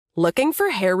Looking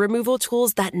for hair removal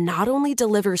tools that not only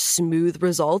deliver smooth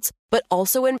results, but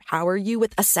also empower you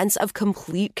with a sense of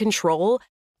complete control?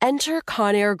 Enter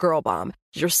Conair Girl Bomb,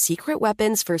 your secret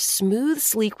weapons for smooth,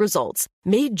 sleek results,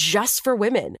 made just for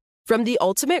women. From the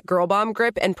ultimate Girl Bomb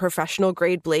grip and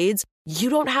professional-grade blades, you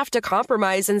don't have to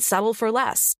compromise and settle for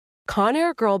less.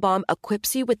 Conair Girl Bomb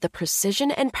equips you with the precision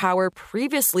and power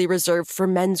previously reserved for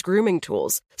men's grooming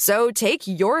tools. So take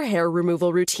your hair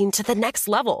removal routine to the next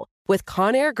level with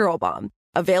Conair Girl Bomb.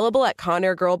 Available at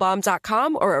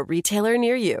ConairGirlBomb.com or a retailer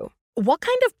near you. What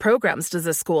kind of programs does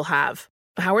this school have?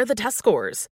 How are the test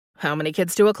scores? How many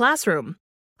kids do a classroom?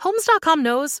 Homes.com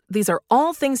knows these are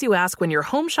all things you ask when you're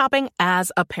home shopping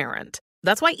as a parent.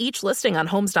 That's why each listing on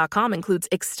Homes.com includes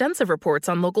extensive reports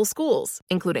on local schools,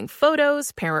 including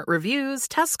photos, parent reviews,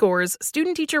 test scores,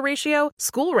 student-teacher ratio,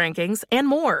 school rankings, and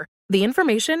more. The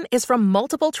information is from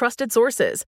multiple trusted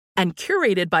sources and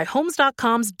curated by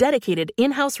Homes.com's dedicated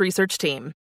in-house research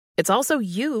team. It's also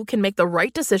you can make the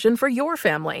right decision for your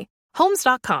family.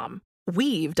 Homes.com.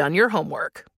 We've done your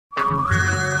homework.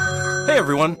 Hey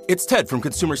everyone, it's Ted from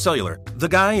Consumer Cellular, the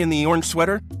guy in the orange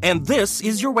sweater, and this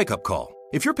is your wake-up call.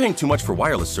 If you're paying too much for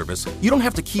wireless service, you don't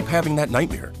have to keep having that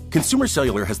nightmare. Consumer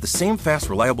Cellular has the same fast,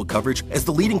 reliable coverage as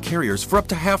the leading carriers for up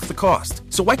to half the cost.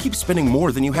 So why keep spending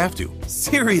more than you have to?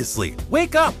 Seriously,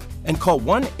 wake up and call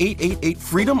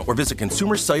 1-888-FREEDOM or visit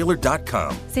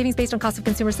consumercellular.com. Savings based on cost of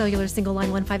Consumer Cellular single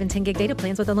line 1, 5, and 10 gig data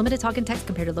plans with unlimited talk and text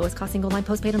compared to lowest cost single line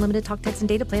postpaid unlimited talk, text, and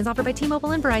data plans offered by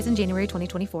T-Mobile and Verizon January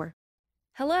 2024.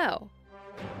 Hello.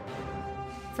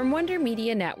 From Wonder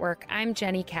Media Network, I'm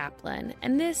Jenny Kaplan,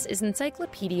 and this is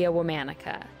Encyclopedia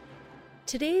Womanica.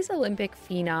 Today's Olympic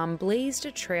phenom blazed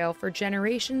a trail for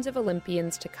generations of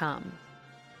Olympians to come.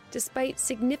 Despite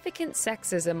significant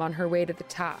sexism on her way to the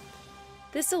top,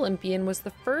 this Olympian was the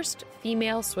first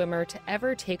female swimmer to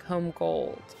ever take home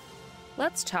gold.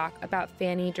 Let's talk about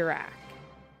Fanny Durack.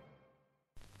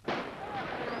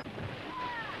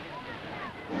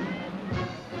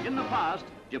 In the past,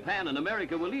 Japan and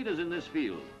America were leaders in this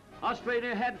field.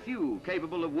 Australia had few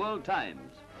capable of world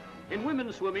times. In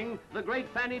women's swimming, the great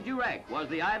Fanny Durack was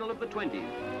the idol of the 20s.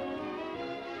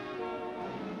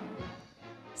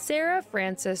 Sarah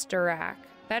Frances Durack,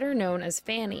 better known as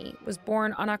Fanny, was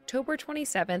born on October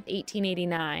 27,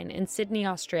 1889, in Sydney,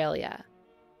 Australia.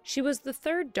 She was the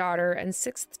third daughter and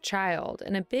sixth child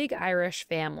in a big Irish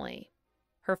family.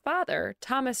 Her father,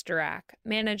 Thomas Durack,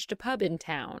 managed a pub in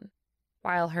town,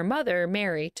 while her mother,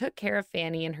 Mary, took care of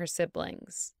Fanny and her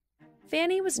siblings.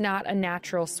 Fanny was not a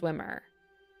natural swimmer.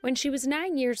 When she was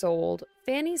 9 years old,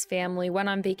 Fanny's family went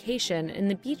on vacation in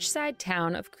the beachside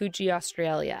town of Coogee,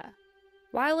 Australia.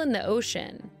 While in the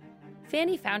ocean,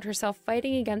 Fanny found herself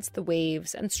fighting against the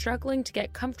waves and struggling to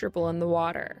get comfortable in the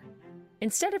water.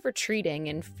 Instead of retreating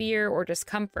in fear or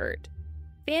discomfort,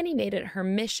 Fanny made it her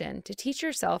mission to teach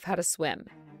herself how to swim.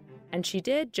 And she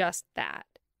did just that.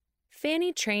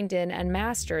 Fanny trained in and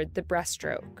mastered the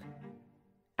breaststroke.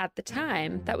 At the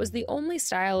time, that was the only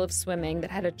style of swimming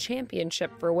that had a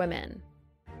championship for women.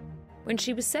 When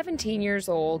she was 17 years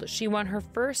old, she won her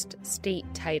first state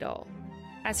title.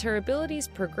 As her abilities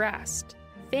progressed,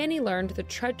 Fanny learned the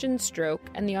trudgeon stroke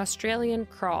and the Australian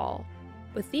crawl.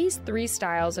 With these three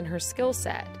styles in her skill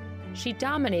set, she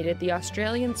dominated the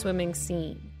Australian swimming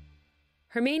scene.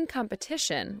 Her main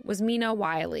competition was Mina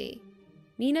Wiley.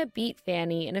 Mina beat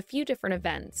Fanny in a few different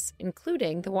events,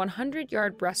 including the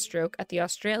 100-yard breaststroke at the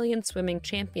Australian Swimming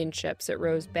Championships at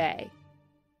Rose Bay.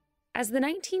 As the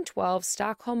 1912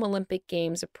 Stockholm Olympic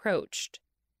Games approached,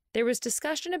 there was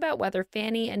discussion about whether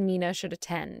Fanny and Mina should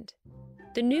attend.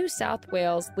 The New South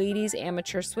Wales Ladies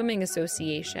Amateur Swimming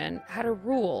Association had a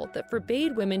rule that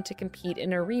forbade women to compete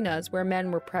in arenas where men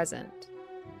were present.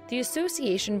 The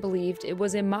association believed it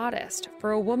was immodest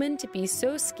for a woman to be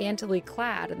so scantily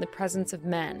clad in the presence of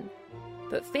men.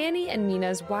 But Fanny and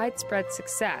Mina's widespread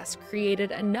success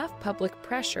created enough public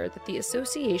pressure that the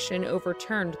association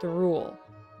overturned the rule.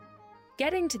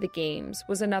 Getting to the Games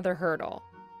was another hurdle.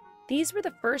 These were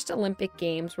the first Olympic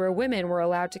Games where women were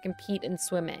allowed to compete in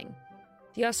swimming.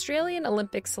 The Australian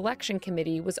Olympic Selection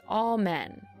Committee was all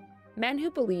men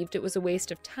who believed it was a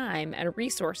waste of time and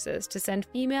resources to send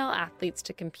female athletes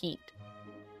to compete.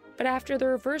 But after the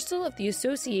reversal of the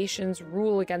association's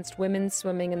rule against women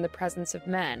swimming in the presence of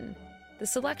men, the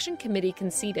selection committee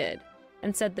conceded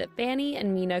and said that Fanny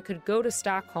and Mina could go to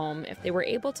Stockholm if they were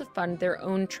able to fund their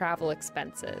own travel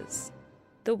expenses.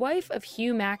 The wife of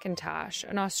Hugh McIntosh,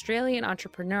 an Australian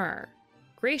entrepreneur,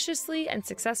 graciously and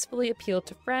successfully appealed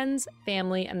to friends,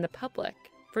 family, and the public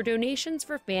for donations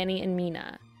for Fanny and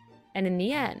Mina, and in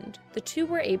the end, the two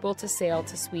were able to sail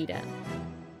to Sweden.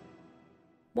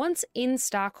 Once in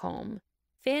Stockholm,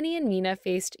 Fanny and Mina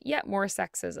faced yet more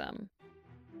sexism.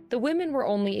 The women were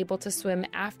only able to swim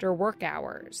after work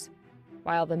hours,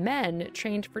 while the men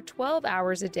trained for 12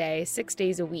 hours a day, 6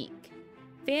 days a week.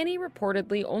 Fanny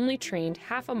reportedly only trained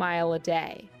half a mile a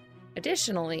day.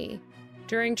 Additionally,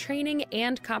 during training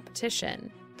and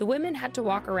competition, the women had to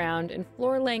walk around in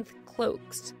floor-length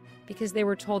cloaks because they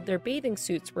were told their bathing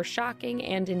suits were shocking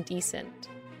and indecent.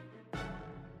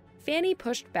 Fanny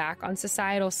pushed back on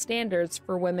societal standards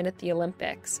for women at the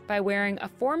Olympics by wearing a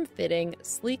form-fitting,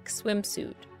 sleek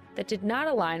swimsuit that did not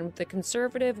align with the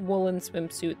conservative woolen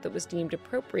swimsuit that was deemed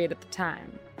appropriate at the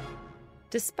time.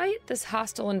 Despite this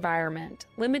hostile environment,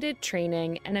 limited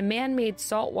training, and a man-made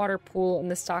saltwater pool in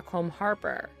the Stockholm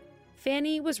harbor,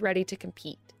 Fanny was ready to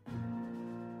compete.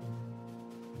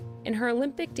 In her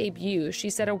Olympic debut,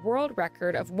 she set a world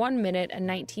record of 1 minute and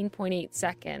 19.8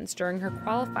 seconds during her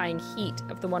qualifying heat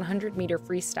of the 100-meter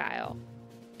freestyle.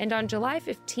 And on July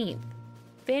 15th,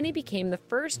 Fanny became the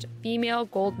first female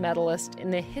gold medalist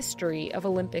in the history of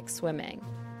Olympic swimming.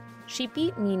 She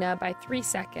beat Mina by 3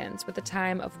 seconds with a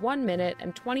time of 1 minute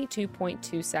and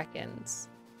 22.2 seconds.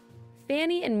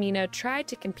 Fanny and Mina tried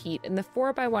to compete in the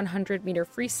 4x100-meter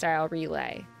freestyle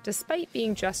relay, despite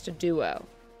being just a duo.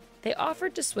 They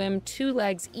offered to swim 2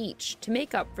 legs each to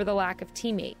make up for the lack of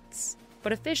teammates,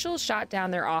 but officials shot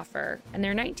down their offer, and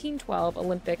their 1912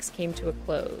 Olympics came to a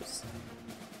close.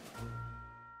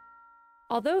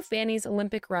 Although Fanny's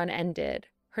Olympic run ended,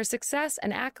 her success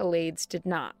and accolades did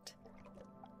not.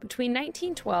 Between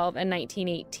 1912 and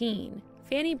 1918,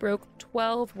 Fanny broke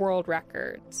 12 world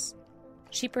records.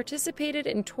 She participated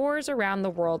in tours around the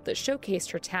world that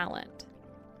showcased her talent.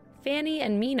 Fanny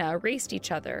and Mina raced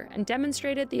each other and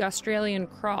demonstrated the Australian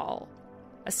crawl,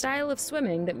 a style of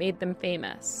swimming that made them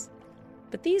famous.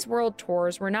 But these world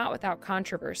tours were not without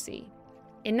controversy.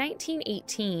 In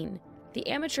 1918, the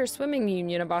Amateur Swimming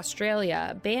Union of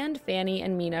Australia banned Fanny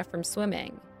and Mina from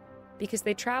swimming because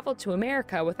they traveled to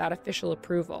America without official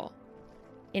approval.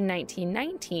 In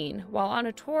 1919, while on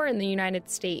a tour in the United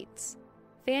States,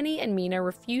 Fanny and Mina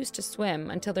refused to swim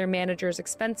until their manager's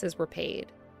expenses were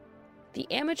paid. The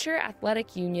Amateur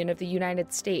Athletic Union of the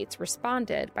United States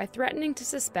responded by threatening to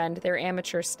suspend their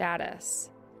amateur status.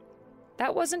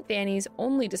 That wasn't Fanny's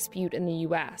only dispute in the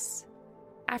U.S.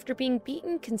 After being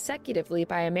beaten consecutively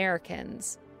by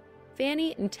Americans,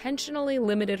 Fanny intentionally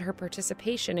limited her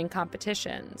participation in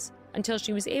competitions until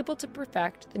she was able to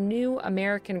perfect the new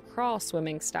American crawl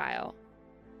swimming style.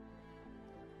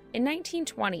 In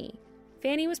 1920,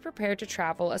 Fanny was prepared to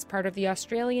travel as part of the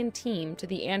Australian team to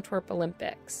the Antwerp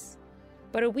Olympics.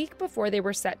 But a week before they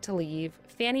were set to leave,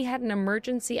 Fanny had an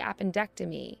emergency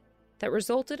appendectomy that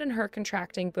resulted in her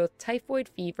contracting both typhoid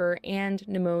fever and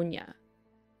pneumonia.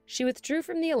 She withdrew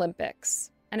from the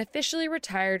Olympics and officially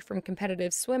retired from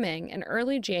competitive swimming in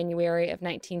early January of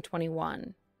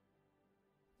 1921.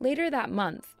 Later that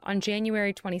month, on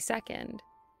January 22nd,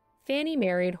 Fanny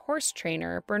married horse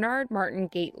trainer Bernard Martin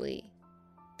Gately.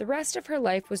 The rest of her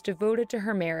life was devoted to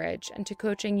her marriage and to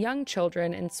coaching young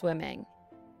children in swimming.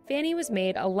 Fanny was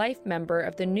made a life member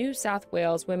of the New South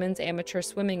Wales Women's Amateur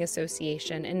Swimming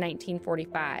Association in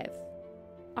 1945.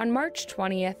 On March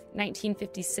 20th,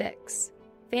 1956,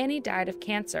 Fanny died of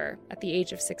cancer at the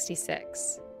age of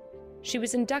 66. She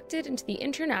was inducted into the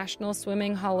International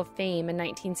Swimming Hall of Fame in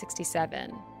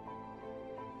 1967.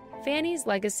 Fanny's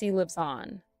legacy lives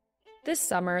on. This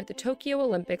summer, the Tokyo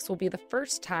Olympics will be the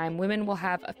first time women will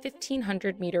have a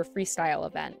 1,500-meter freestyle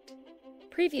event.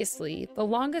 Previously, the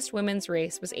longest women's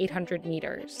race was 800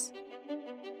 meters.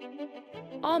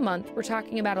 All month, we're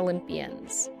talking about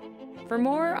Olympians. For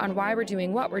more on why we're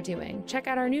doing what we're doing, check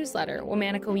out our newsletter,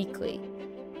 Womanica Weekly.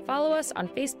 Follow us on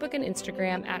Facebook and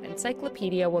Instagram at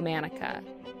Encyclopedia Womanica.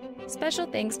 Special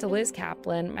thanks to Liz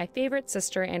Kaplan, my favorite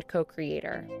sister and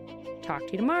co-creator. Talk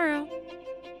to you tomorrow.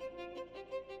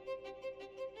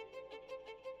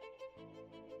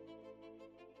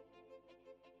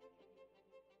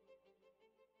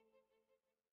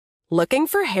 Looking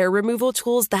for hair removal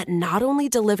tools that not only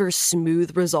deliver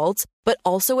smooth results, but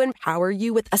also empower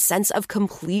you with a sense of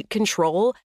complete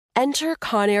control? Enter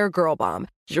Conair Girl Bomb,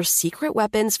 your secret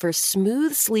weapons for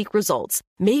smooth, sleek results,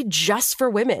 made just for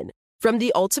women. From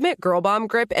the ultimate Girl Bomb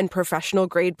grip and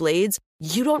professional-grade blades,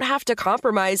 you don't have to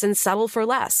compromise and settle for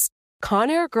less.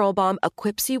 Conair Girl Bomb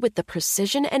equips you with the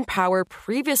precision and power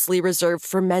previously reserved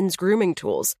for men's grooming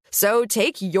tools. So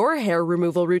take your hair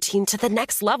removal routine to the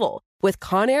next level with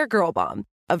Conair Girl Bomb.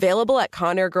 Available at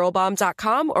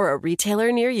ConairGirlBomb.com or a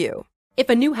retailer near you. If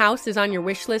a new house is on your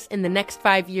wish list in the next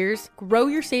 5 years, grow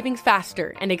your savings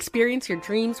faster and experience your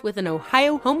dreams with an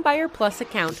Ohio Homebuyer Plus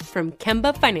account from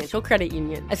Kemba Financial Credit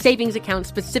Union. A savings account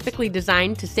specifically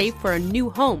designed to save for a new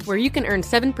home, where you can earn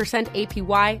 7%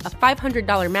 APY, a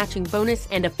 $500 matching bonus,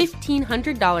 and a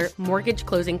 $1,500 mortgage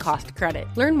closing cost credit.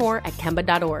 Learn more at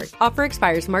Kemba.org. Offer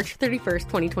expires March 31st,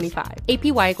 2025.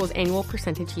 APY equals annual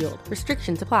percentage yield.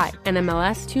 Restrictions apply.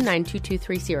 NMLS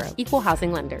 292230. Equal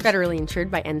housing lender. Federally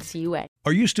insured by NCUA.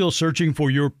 Are you still searching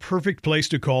for your perfect place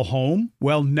to call home?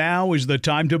 Well, now is the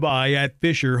time to buy at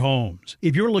Fisher Homes.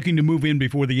 If you're looking to move in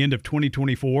before the end of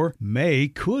 2024, May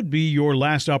could be your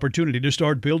last opportunity to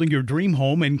start building your dream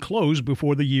home and close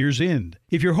before the year's end.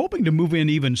 If you're hoping to move in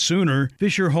even sooner,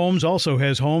 Fisher Homes also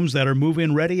has homes that are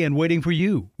move-in ready and waiting for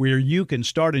you, where you can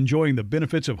start enjoying the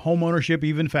benefits of homeownership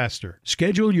even faster.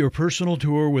 Schedule your personal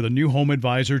tour with a new home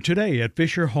advisor today at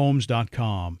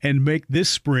FisherHomes.com and make this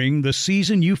spring the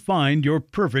season you find your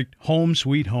perfect home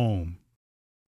sweet home.